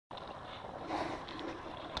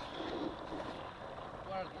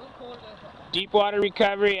Deep water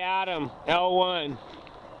recovery, Adam, L1.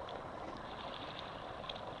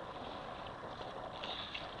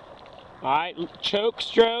 Alright, choke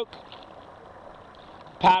stroke.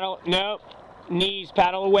 Paddle, nope. Knees,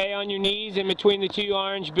 paddle away on your knees in between the two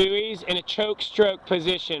orange buoys in a choke stroke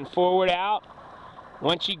position, forward out.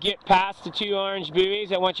 Once you get past the two orange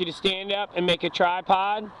buoys, I want you to stand up and make a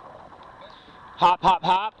tripod. Hop, hop,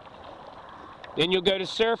 hop. Then you'll go to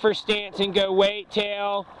surfer stance and go weight,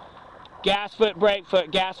 tail, gas foot, brake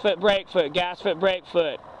foot, gas foot, brake foot, gas foot, brake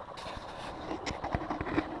foot.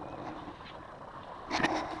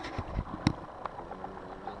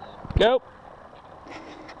 Go.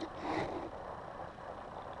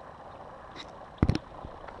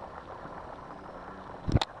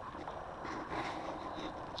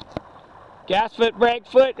 Gas foot, brake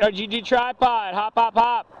foot, or did you do tripod? Hop, hop,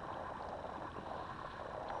 hop.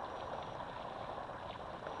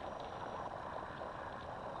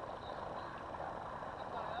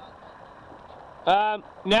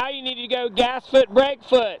 Now you need to go gas foot, brake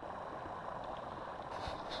foot.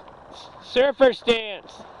 Surfer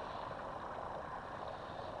stance.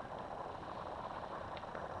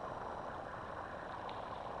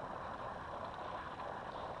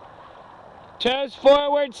 Toes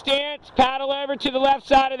forward stance, paddle over to the left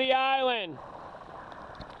side of the island.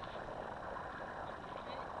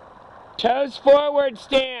 Toes forward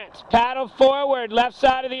stance, paddle forward, left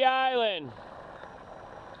side of the island.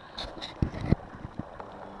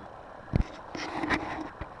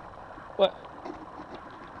 What?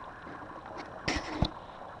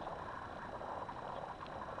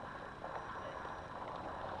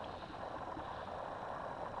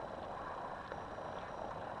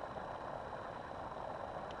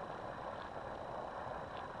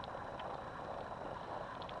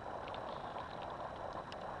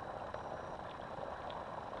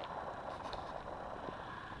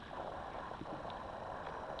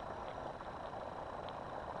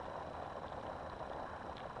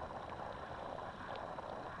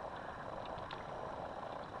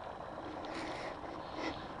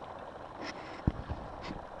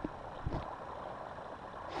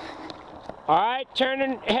 All right, turn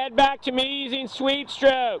and head back to me using sweep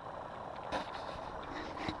stroke.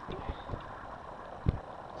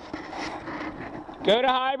 Go to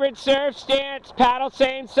hybrid surf stance, paddle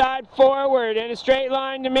same side forward in a straight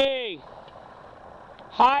line to me.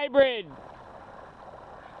 Hybrid.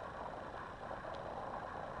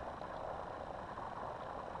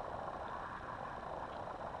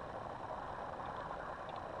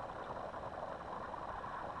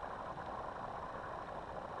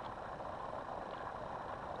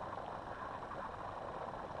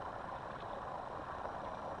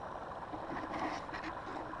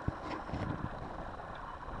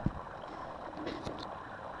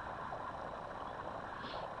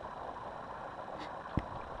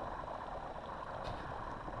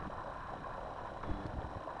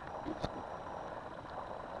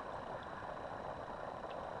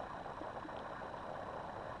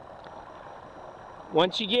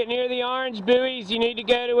 Once you get near the orange buoys, you need to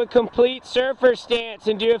go to a complete surfer stance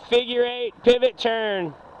and do a figure 8 pivot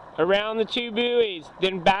turn around the two buoys,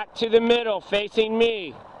 then back to the middle facing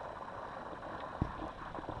me.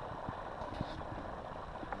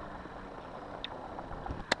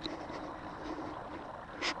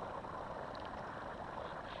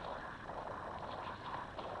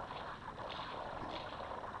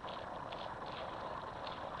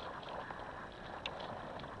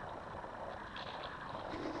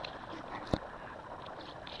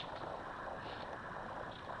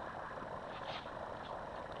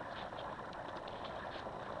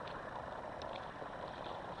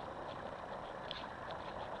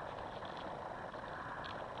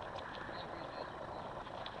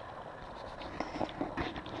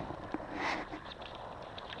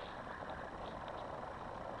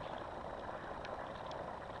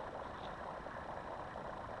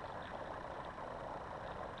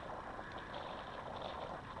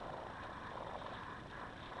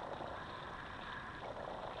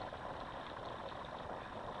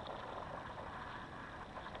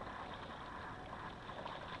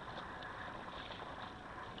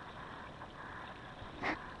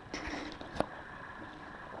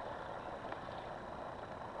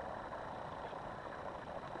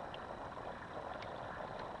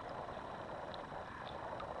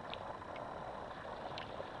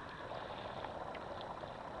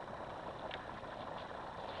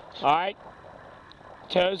 All right,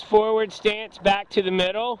 toes forward stance back to the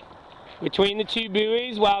middle between the two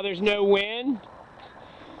buoys while there's no wind.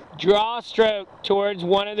 Draw a stroke towards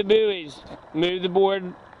one of the buoys. Move the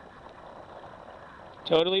board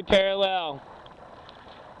totally parallel.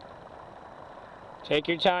 Take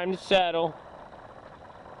your time to settle.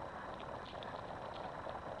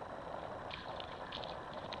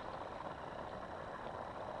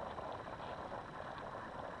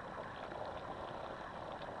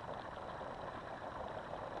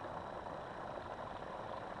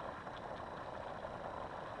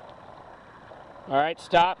 All right,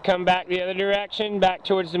 stop, come back the other direction, back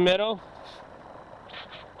towards the middle.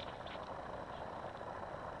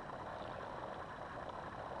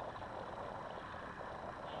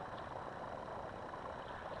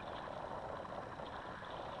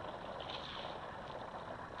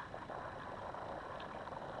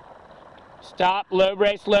 Stop, low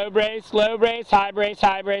brace, low brace, low brace, high brace,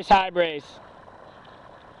 high brace, high brace.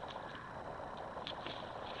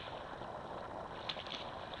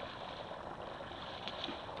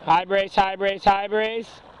 High brace, high brace, high brace.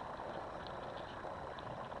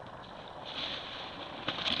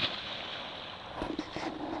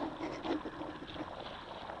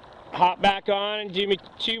 Hop back on and do me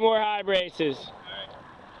 2 more high braces.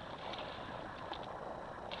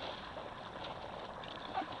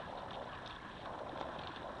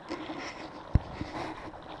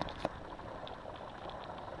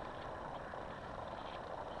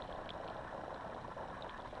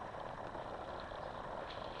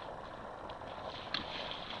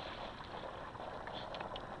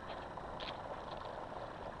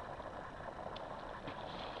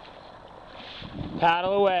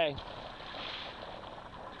 Paddle away.